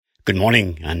Good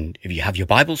morning, and if you have your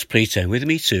Bibles, please turn with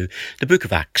me to the book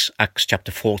of Acts, Acts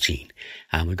chapter 14,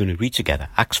 and we're going to read together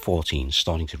Acts 14,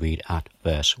 starting to read at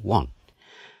verse 1.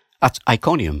 At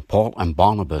Iconium, Paul and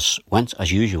Barnabas went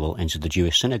as usual into the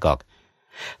Jewish synagogue.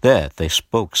 There they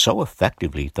spoke so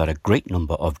effectively that a great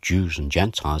number of Jews and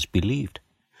Gentiles believed.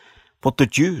 But the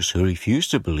Jews who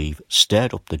refused to believe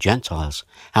stirred up the Gentiles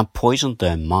and poisoned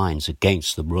their minds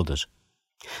against the brothers.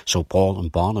 So Paul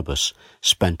and Barnabas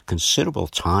spent considerable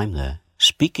time there,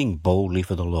 speaking boldly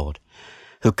for the Lord,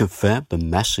 who confirmed the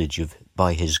message of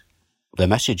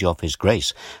his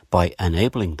grace by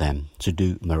enabling them to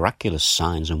do miraculous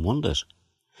signs and wonders.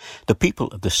 The people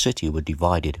of the city were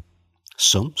divided.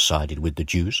 Some sided with the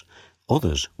Jews,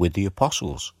 others with the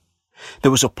apostles. There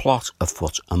was a plot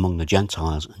afoot among the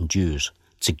Gentiles and Jews,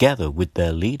 together with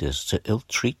their leaders, to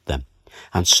ill-treat them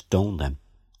and stone them.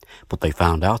 But they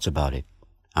found out about it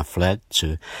and fled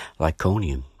to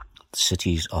Lycaonium, the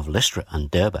cities of Lystra and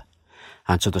Derbe,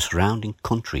 and to the surrounding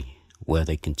country, where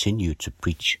they continued to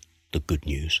preach the good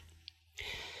news.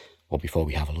 Well, before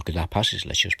we have a look at that passage,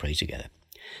 let's just pray together.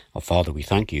 Our Father, we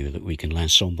thank you that we can learn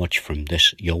so much from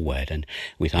this, your word, and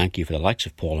we thank you for the likes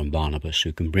of Paul and Barnabas,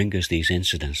 who can bring us these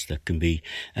incidents that can be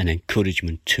an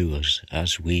encouragement to us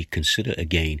as we consider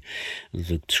again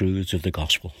the truths of the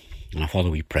gospel. And our Father,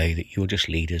 we pray that you will just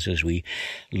lead us as we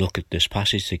look at this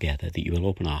passage together, that you will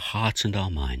open our hearts and our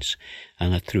minds,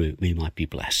 and that through it we might be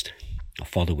blessed. Our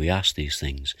Father, we ask these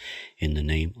things in the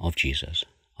name of Jesus.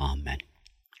 Amen.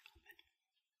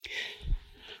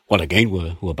 Well, again,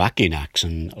 we're back in Acts,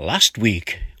 and last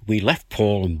week we left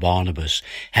Paul and Barnabas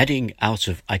heading out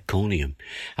of Iconium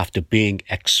after being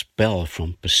expelled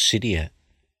from Pisidia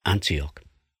Antioch.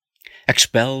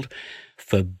 Expelled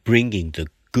for bringing the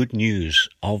good news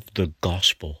of the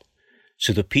gospel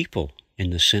to the people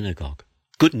in the synagogue.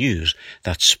 Good news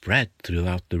that spread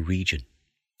throughout the region.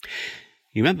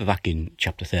 You remember back in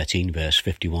chapter 13, verse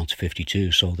 51 to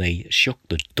 52, so they shook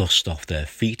the dust off their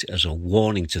feet as a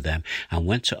warning to them and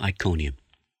went to Iconium.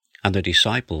 And the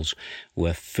disciples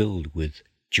were filled with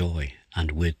joy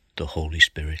and with the Holy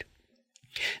Spirit.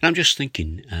 And I'm just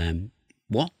thinking,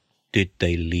 what did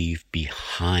they leave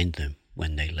behind them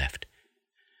when they left?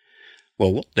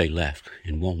 Well, what they left,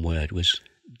 in one word, was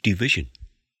division.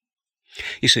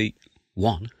 You see,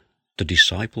 one, the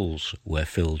disciples were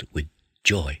filled with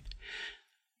joy.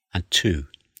 And two,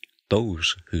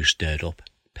 those who stirred up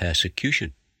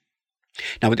persecution.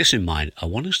 Now, with this in mind, I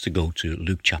want us to go to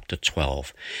Luke chapter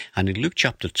 12. And in Luke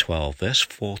chapter 12, verse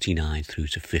 49 through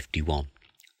to 51,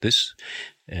 this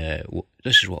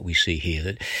is what we see here.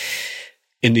 That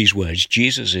in these words,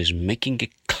 Jesus is making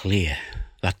it clear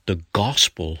that the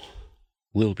gospel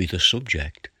will be the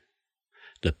subject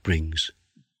that brings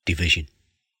division.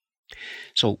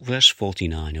 So, verse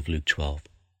 49 of Luke 12,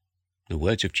 the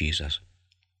words of Jesus,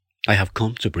 I have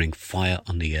come to bring fire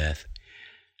on the earth,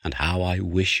 and how I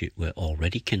wish it were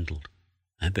already kindled.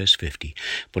 And verse 50,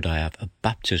 but I have a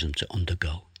baptism to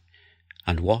undergo,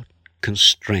 and what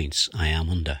constraints I am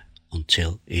under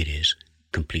until it is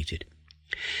completed.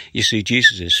 You see,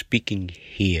 Jesus is speaking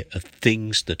here of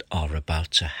things that are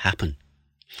about to happen.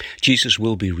 Jesus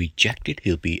will be rejected,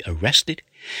 he'll be arrested,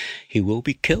 he will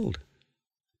be killed,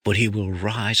 but he will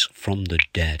rise from the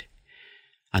dead,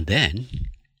 and then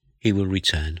he will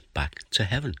return back to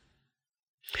heaven.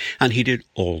 And he did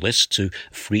all this to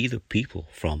free the people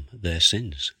from their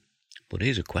sins. But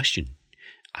here's a question.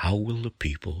 How will the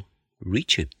people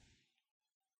reach him?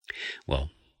 Well,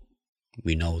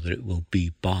 we know that it will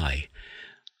be by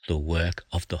the work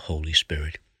of the Holy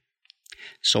Spirit.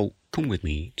 So come with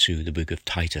me to the book of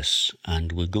Titus,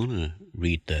 and we're going to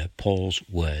read there Paul's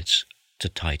words to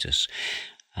Titus.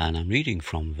 And I'm reading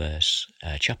from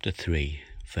chapter 3,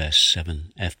 verse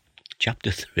 7, chapter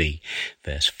 3,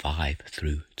 verse 5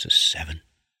 through to 7.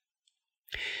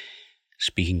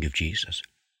 Speaking of Jesus,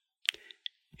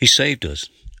 he saved us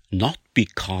not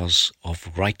because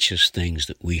of righteous things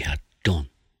that we had done,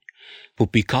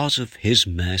 but because of his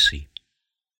mercy.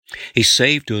 He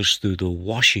saved us through the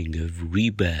washing of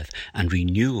rebirth and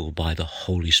renewal by the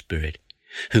Holy Spirit,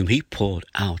 whom he poured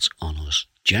out on us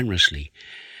generously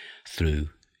through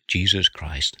Jesus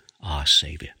Christ, our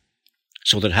Saviour,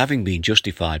 so that having been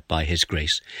justified by his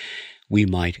grace, we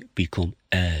might become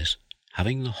heirs,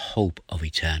 having the hope of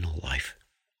eternal life.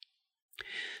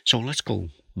 So let's go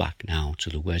back now to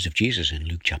the words of Jesus in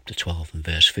Luke chapter 12 and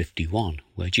verse 51,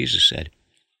 where Jesus said,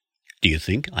 Do you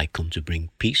think I come to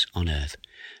bring peace on earth?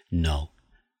 No,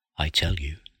 I tell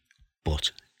you,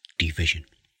 but division.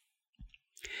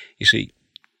 You see,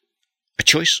 a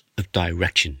choice of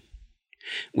direction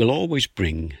will always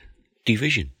bring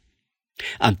division.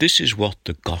 And this is what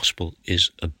the gospel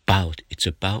is about. It's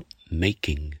about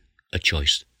making a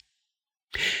choice.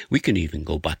 We can even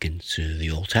go back into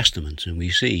the Old Testament and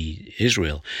we see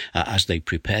Israel, as they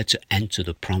prepared to enter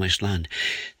the promised land,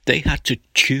 they had to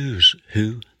choose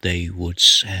who they would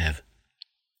serve.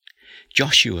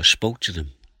 Joshua spoke to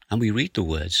them, and we read the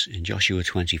words in Joshua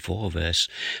 24, verse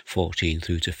 14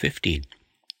 through to 15.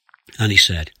 And he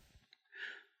said,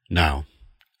 "Now,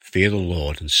 fear the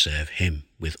Lord and serve him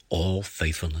with all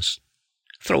faithfulness.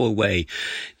 Throw away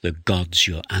the gods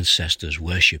your ancestors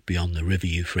worshipped beyond the river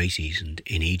Euphrates and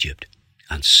in Egypt,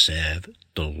 and serve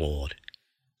the Lord."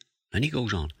 And he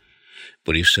goes on,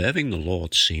 "But if serving the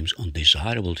Lord seems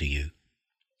undesirable to you,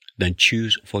 then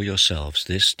choose for yourselves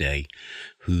this day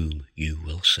whom you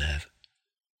will serve.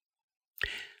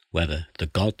 Whether the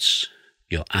gods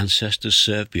your ancestors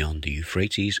served beyond the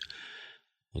Euphrates,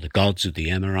 or the gods of the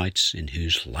Amorites in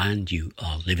whose land you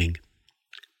are living.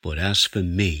 But as for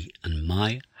me and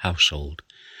my household,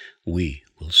 we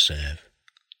will serve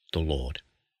the Lord."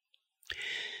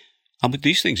 And with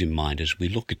these things in mind, as we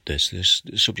look at this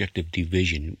subject of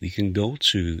division, we can go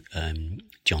to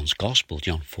John's Gospel,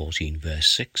 John 14, verse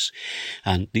 6.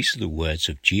 And these are the words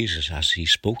of Jesus as he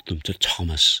spoke them to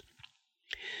Thomas.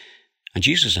 And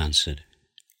Jesus answered,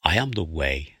 "I am the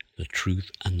way, the truth,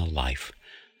 and the life.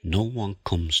 No one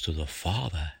comes to the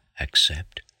Father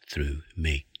except through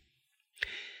me."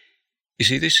 You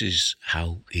see, this is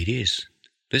how it is.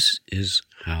 This is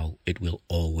how it will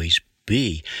always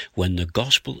be when the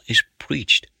gospel is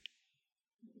preached.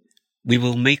 We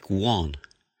will make one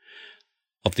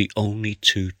of the only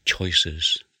two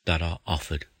choices that are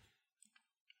offered.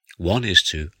 One is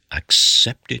to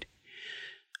accept it,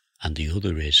 and the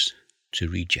other is to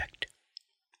reject.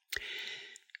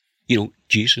 You know,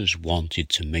 Jesus wanted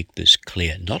to make this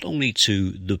clear, not only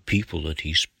to the people that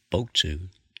he spoke to,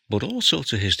 but also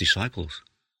to his disciples,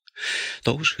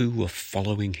 those who were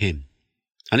following him.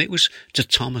 And it was to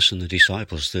Thomas and the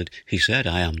disciples that he said,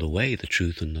 "I am the way, the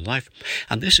truth, and the life."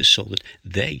 And this is so that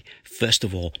they, first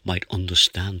of all, might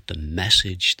understand the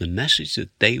message that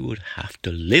they would have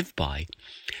to live by,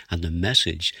 and the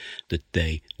message that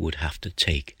they would have to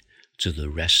take to the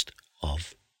rest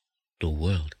of the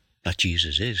world, that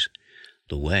Jesus is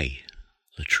the way,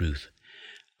 the truth,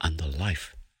 and the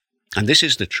life. And this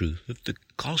is the truth of the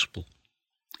gospel.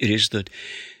 It is that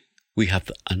we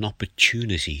have an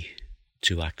opportunity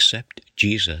to accept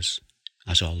Jesus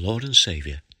as our Lord and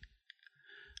Saviour,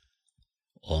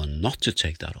 or not to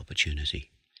take that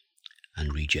opportunity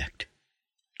and reject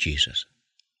Jesus.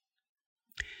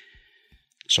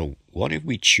 So what if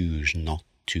we choose not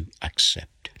to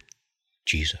accept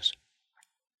Jesus?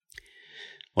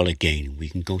 Well, again, we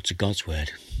can go to God's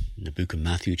Word in the book of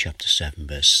Matthew chapter 7,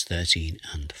 verse 13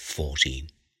 and 14.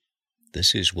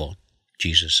 This is what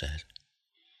Jesus said.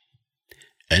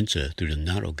 "Enter through the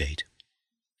narrow gate,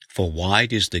 for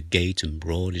wide is the gate and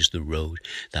broad is the road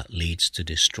that leads to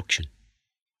destruction,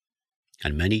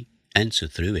 and many enter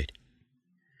through it.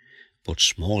 But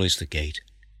small is the gate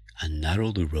and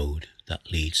narrow the road that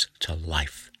leads to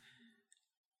life,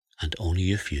 and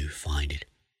only a few find it."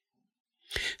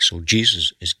 So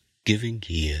Jesus is giving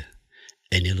here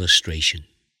an illustration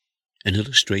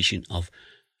of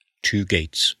two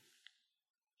gates,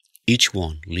 each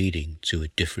one leading to a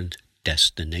different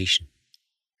destination.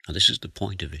 And this is the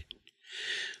point of it.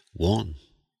 One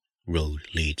road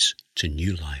leads to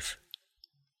new life,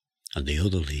 and the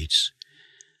other leads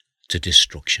to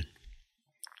destruction.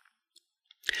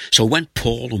 So when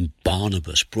Paul and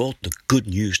Barnabas brought the good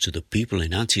news to the people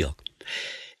in Antioch,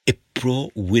 it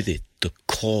brought with it the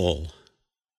call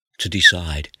to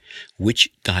decide which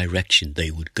direction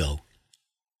they would go.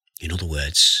 In other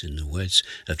words, in the words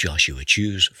of Joshua,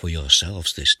 "Choose for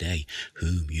yourselves this day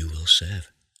whom you will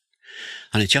serve."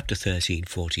 And in chapter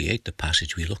 13:48, the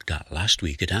passage we looked at last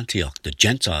week at Antioch, the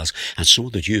Gentiles and some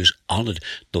of the Jews honoured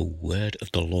the word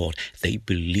of the Lord. They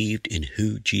believed in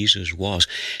who Jesus was.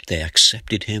 They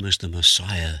accepted him as the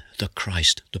Messiah, the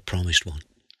Christ, the promised one.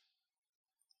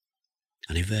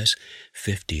 And in verse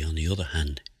 50, on the other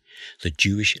hand, the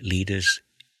Jewish leaders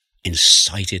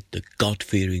incited the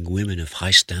God-fearing women of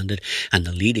high standard and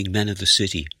the leading men of the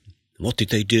city. What did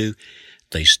they do?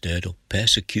 They stirred up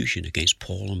persecution against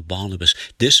Paul and Barnabas.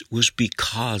 This was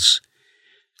because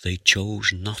they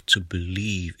chose not to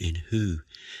believe in who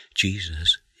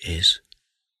Jesus is.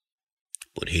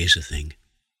 But here's the thing.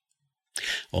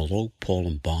 Although Paul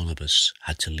and Barnabas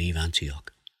had to leave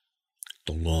Antioch,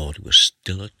 the Lord was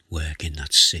still at work in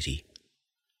that city.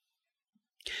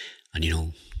 And you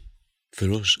know,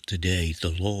 for us today,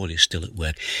 the Lord is still at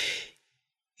work.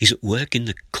 He's at work in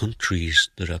the countries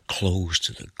that are closed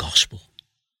to the gospel.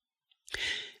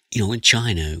 In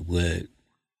China, where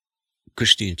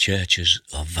Christian churches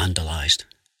are vandalized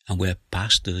and where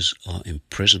pastors are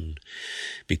imprisoned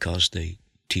because they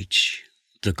teach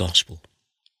the gospel.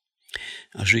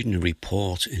 I was reading a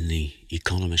report in the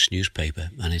Economist newspaper,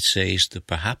 and it says that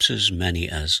perhaps as many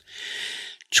as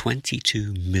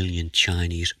 22 million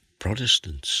Chinese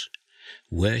Protestants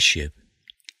worship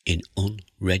in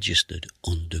unregistered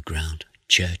underground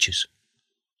churches.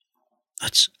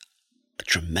 That's a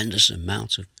tremendous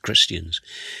amount of Christians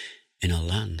in a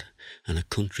land and a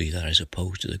country that is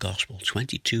opposed to the gospel.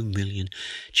 22 million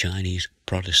Chinese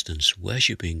Protestants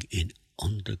worshipping in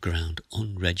underground,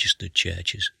 unregistered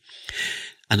churches.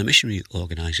 And the missionary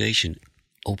organisation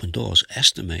Open Doors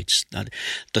estimates that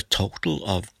the total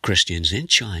of Christians in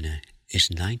China is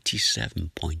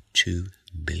 97.2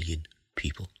 million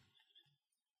people.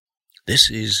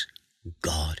 This is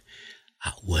God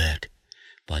at work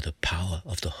by the power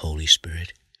of the Holy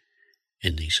Spirit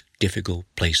in these difficult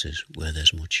places where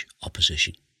there's much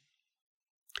opposition.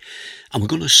 And we're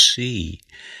going to see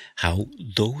how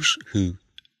those who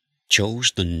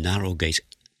chose the narrow gate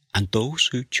and those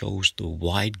who chose the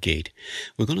wide gate,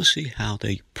 we're going to see how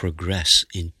they progress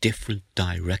in different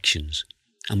directions.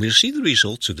 And we'll see the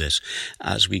results of this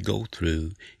as we go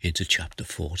through into chapter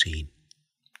 14.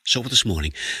 So for this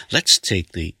morning, let's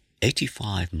take the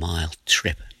 85-mile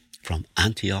trip from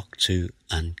Antioch to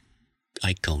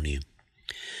Iconium.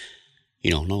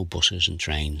 No buses and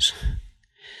trains.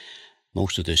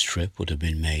 Most of this trip would have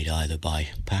been made either by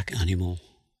pack animal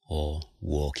or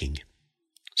walking.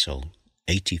 So,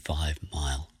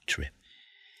 85-mile trip.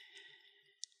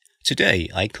 Today,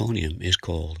 Iconium is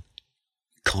called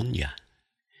Konya,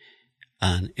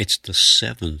 and it's the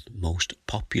 7th most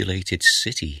populated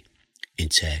city in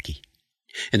Turkey.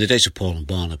 In the days of Paul and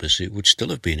Barnabas, it would still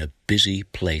have been a busy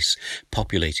place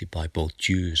populated by both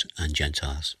Jews and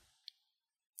Gentiles.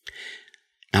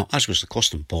 Now, as was the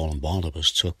custom, Paul and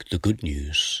Barnabas took the good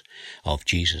news of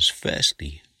Jesus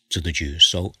firstly to the Jews.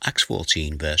 So Acts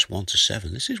 14, verse 1 to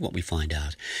 7, this is what we find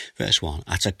out. Verse 1,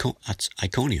 at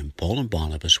Iconium, Paul and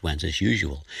Barnabas went as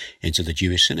usual into the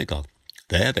Jewish synagogue.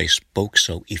 There they spoke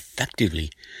so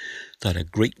effectively that a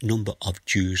great number of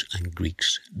Jews and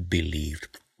Greeks believed.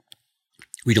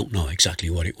 We don't know exactly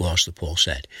what it was that Paul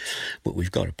said, but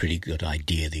we've got a pretty good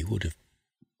idea they would have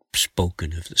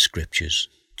spoken of the scriptures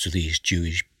to these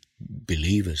Jewish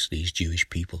believers, these Jewish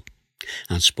people,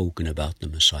 and spoken about the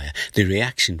Messiah. The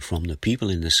reaction from the people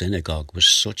in the synagogue was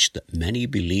such that many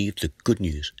believed the good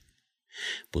news,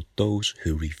 but those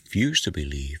who refused to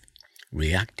believe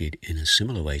reacted in a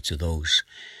similar way to those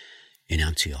in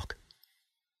Antioch.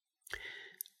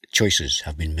 Choices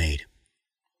have been made.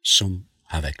 Some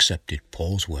have accepted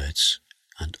Paul's words,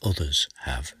 and others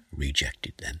have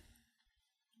rejected them.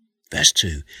 Verse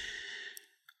 2,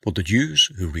 but the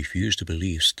Jews who refused to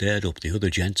believe stirred up the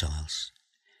other Gentiles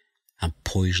and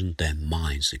poisoned their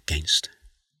minds against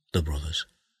the brothers.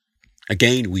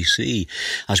 Again, we see,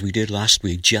 as we did last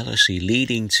week, jealousy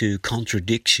leading to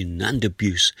contradiction and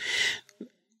abuse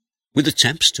with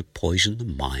attempts to poison the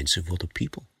minds of other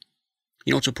people.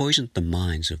 To poison the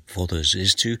minds of others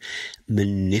is to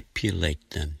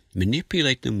manipulate them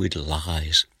with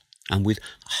lies and with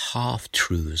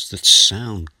half-truths that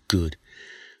sound good,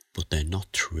 but they're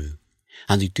not true.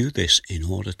 And they do this in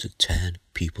order to turn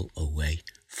people away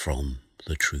from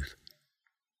the truth.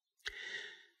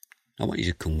 I want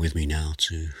you to come with me now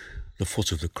to the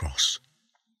foot of the cross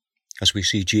as we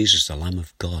see Jesus, the Lamb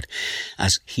of God,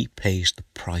 as he pays the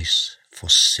price for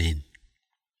sin,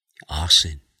 our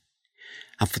sin,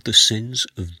 and for the sins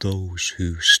of those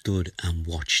who stood and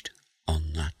watched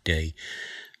on that day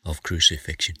of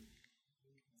crucifixion.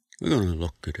 We're going to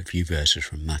look at a few verses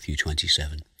from Matthew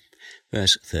 27,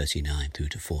 verse 39 through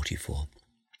to 44.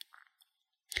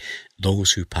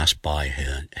 Those who passed by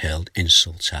hurled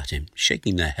insults at him,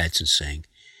 shaking their heads and saying,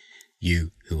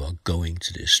 "You who are going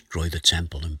to destroy the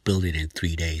temple and build it in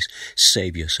 3 days,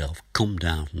 save yourself, come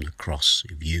down from the cross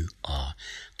if you are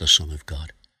the Son of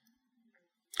God."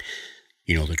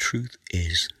 The truth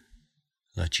is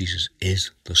that Jesus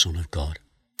is the Son of God.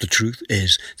 The truth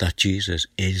is that Jesus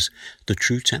is the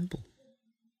true temple.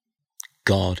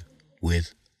 God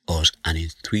with us, and in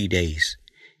 3 days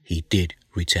he did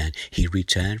return. He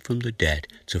returned from the dead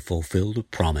to fulfill the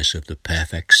promise of the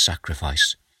perfect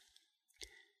sacrifice.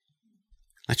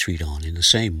 Let's read on. In the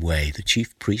same way, the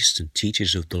chief priests and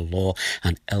teachers of the law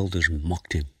and elders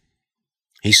mocked him.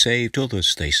 He saved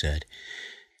others, they said,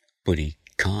 but he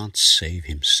can't save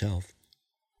himself.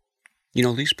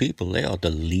 These people, they are the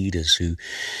leaders who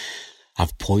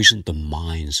have poisoned the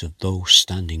minds of those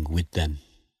standing with them.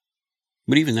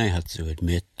 But even they had to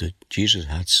admit that Jesus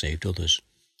had saved others.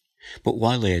 But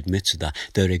while they admitted that,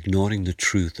 they're ignoring the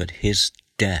truth that his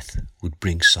death would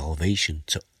bring salvation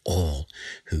to all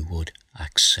who would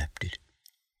accept it.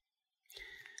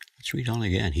 Let's read on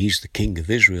again. He's the King of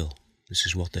Israel. This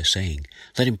is what they're saying.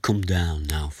 Let him come down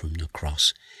now from the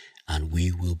cross, and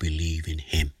we will believe in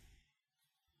him.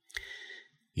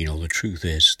 You know, the truth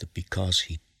is that because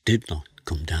he did not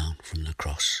come down from the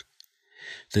cross,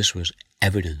 this was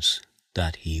evidence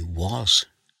that he was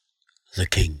the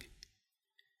King.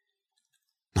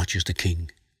 Not just the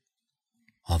King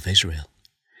of Israel,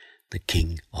 the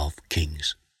King of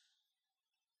Kings.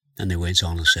 And they went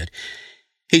on and said,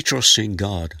 he trusts in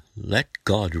God. Let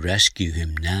God rescue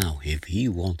him now if he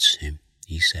wants him.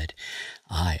 He said,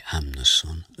 I am the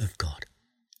Son of God.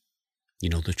 You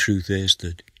know, the truth is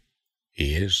that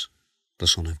he is the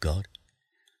Son of God.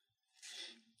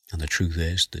 And the truth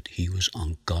is that he was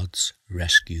on God's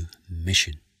rescue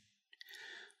mission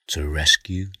to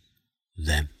rescue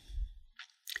them.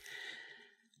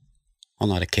 On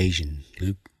that occasion,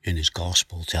 Luke in his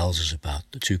Gospel tells us about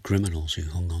the two criminals who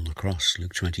hung on the cross.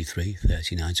 Luke 23,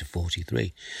 39 to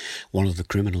 43. One of the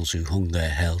criminals who hung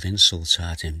there hurled insults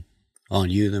at him.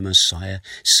 Aren't you the Messiah?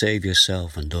 Save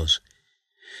yourself and us.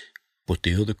 But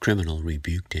the other criminal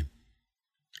rebuked him.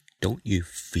 Don't you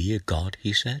fear God,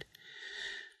 he said,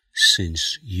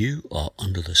 since you are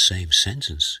under the same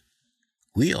sentence.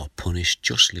 We are punished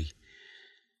justly,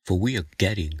 for we are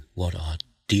getting what our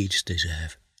deeds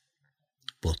deserve.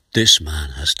 But this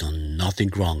man has done nothing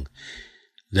wrong.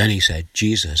 Then he said,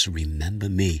 Jesus, remember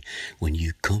me when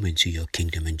you come into your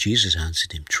kingdom. And Jesus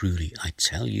answered him, truly, I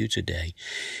tell you today,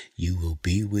 you will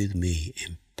be with me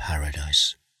in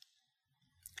paradise.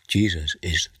 Jesus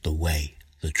is the way,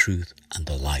 the truth, and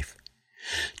the life.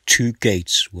 Two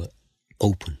gates were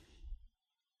open.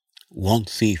 One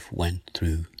thief went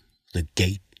through the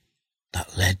gate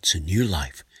that led to new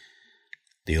life.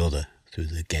 The other through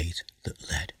the gate that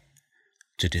led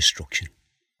to destruction,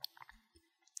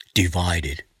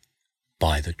 divided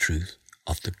by the truth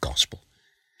of the gospel.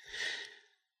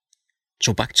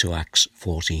 So back to Acts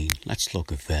 14, let's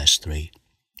look at verse 3.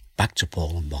 Back to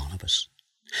Paul and Barnabas.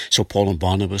 So Paul and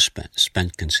Barnabas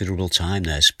spent considerable time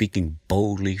there speaking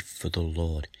boldly for the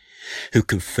Lord, who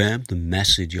confirmed the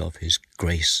message of his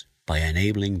grace by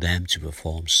enabling them to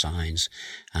perform signs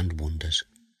and wonders.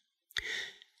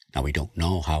 Now, we don't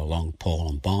know how long Paul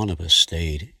and Barnabas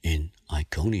stayed in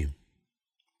Iconium,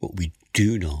 but we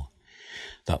do know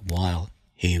that while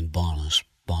he and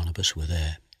Barnabas were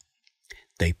there,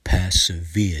 they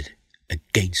persevered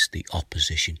against the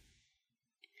opposition.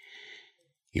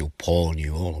 You know, Paul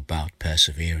knew all about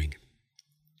persevering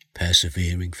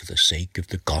for the sake of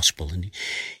the gospel, and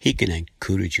he can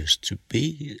encourage us to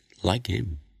be like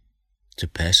him, to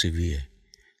persevere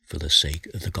for the sake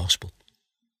of the gospel.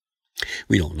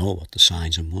 We don't know what the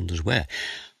signs and wonders were,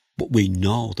 but we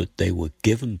know that they were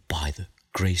given by the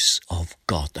grace of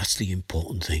God. That's the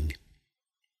important thing.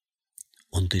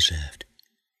 Undeserved.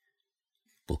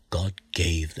 But God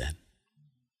gave them.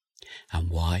 And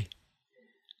why?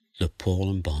 That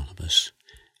Paul and Barnabas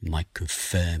might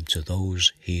confirm to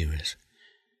those hearers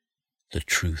the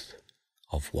truth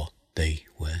of what they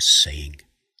were saying.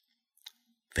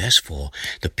 Verse 4,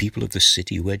 the people of the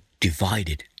city were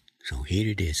divided. So here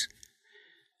it is.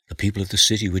 The people of the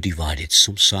city were divided.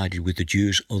 Some sided with the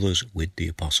Jews, others with the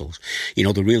apostles. You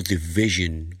know, the real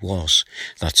division was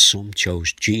that some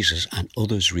chose Jesus and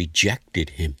others rejected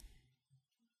him.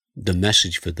 The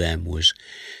message for them was,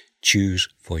 choose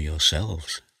for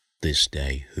yourselves this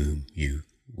day whom you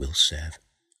will serve.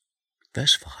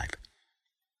 Verse 5.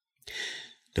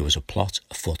 There was a plot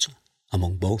afoot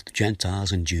among both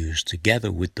Gentiles and Jews,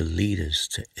 together with the leaders,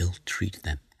 to ill-treat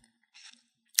them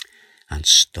and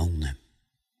stone them.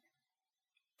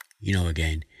 You know,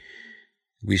 again,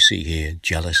 we see here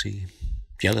jealousy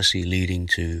leading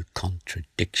to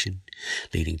contradiction,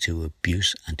 leading to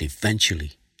abuse, and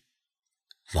eventually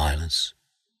violence.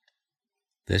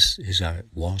 This is how it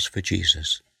was for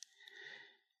Jesus.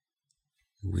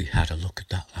 We had a look at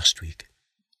that last week.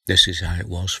 This is how it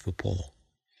was for Paul.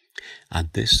 And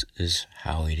this is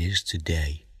how it is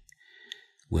today,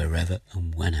 wherever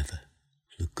and whenever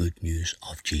the good news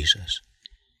of Jesus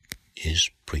is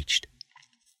preached.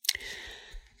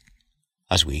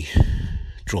 As we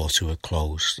draw to a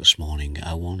close this morning,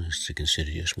 I want us to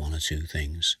consider just one or two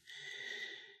things.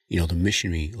 You know, the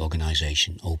missionary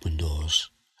organisation Open Doors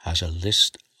has a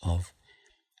list of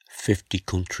 50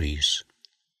 countries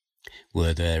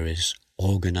where there is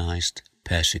organised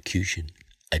persecution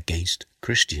against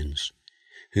Christians.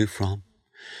 Who from?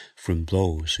 From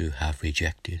those who have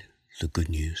rejected the good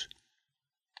news.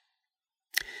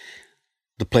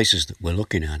 The places that we're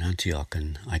looking at, Antioch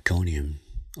and Iconium,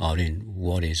 are in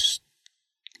what is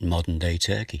modern-day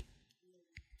Turkey.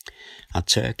 And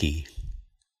Turkey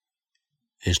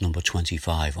is number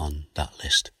 25 on that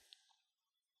list.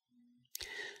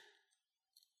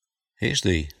 Here's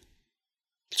the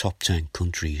top 10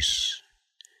 countries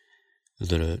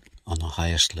that are on the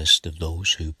highest list of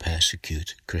those who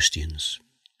persecute Christians.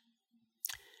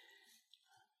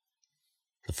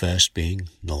 The first being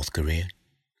North Korea,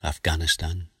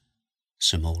 Afghanistan,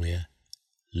 Somalia,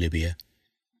 Libya,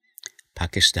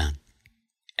 Pakistan,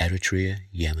 Eritrea,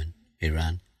 Yemen,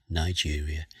 Iran,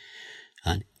 Nigeria,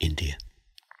 and India.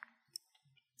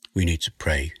 We need to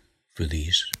pray for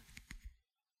these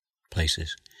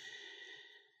places.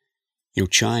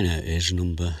 China is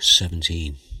number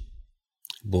 17.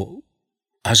 But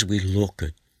as we look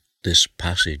at this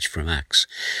passage from Acts,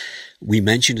 we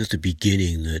mentioned at the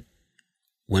beginning that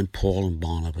when Paul and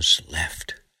Barnabas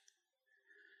left,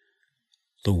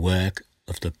 the work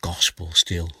of the gospel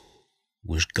still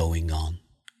was going on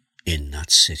in that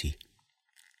city.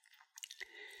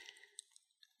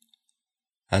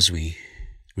 As we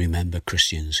remember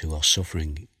Christians who are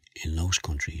suffering in those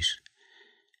countries,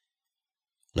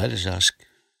 let us ask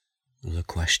the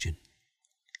question,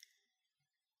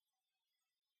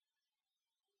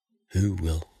 who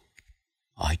will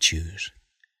I choose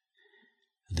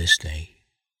this day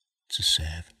to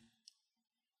serve?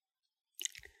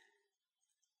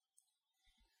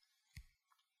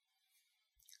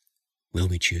 Will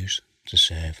we choose to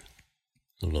serve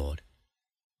the Lord?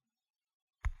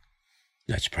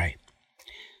 Let's pray.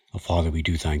 Oh, Father, we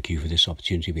do thank you for this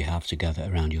opportunity we have to gather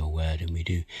around your word, and we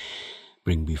do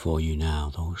bring before you now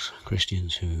those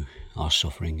Christians who are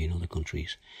suffering in other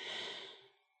countries.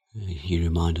 You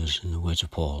remind us in the words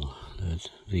of Paul that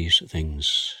these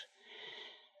things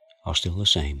are still the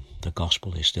same. The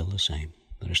gospel is still the same.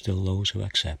 There are still those who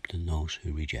accept and those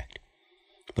who reject.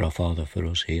 But our Father, for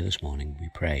us here this morning, we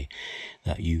pray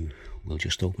that you will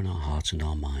just open our hearts and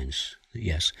our minds. That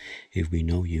yes, if we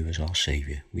know you as our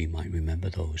Saviour, we might remember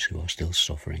those who are still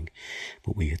suffering.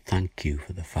 But we thank you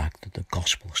for the fact that the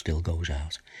gospel still goes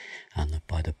out, and that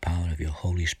by the power of your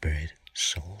Holy Spirit,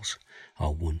 souls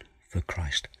are won for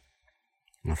Christ.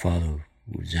 Our Father,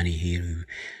 if there's any here who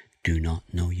do not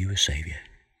know you as Saviour,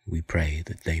 we pray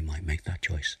that they might make that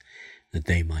choice, that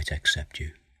they might accept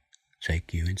you,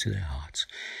 take you into their hearts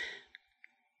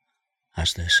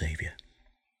as their Saviour,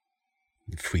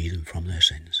 and free them from their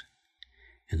sins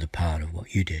in the power of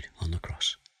what you did on the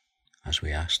cross, as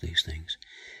we ask these things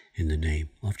in the name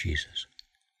of Jesus.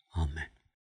 Amen.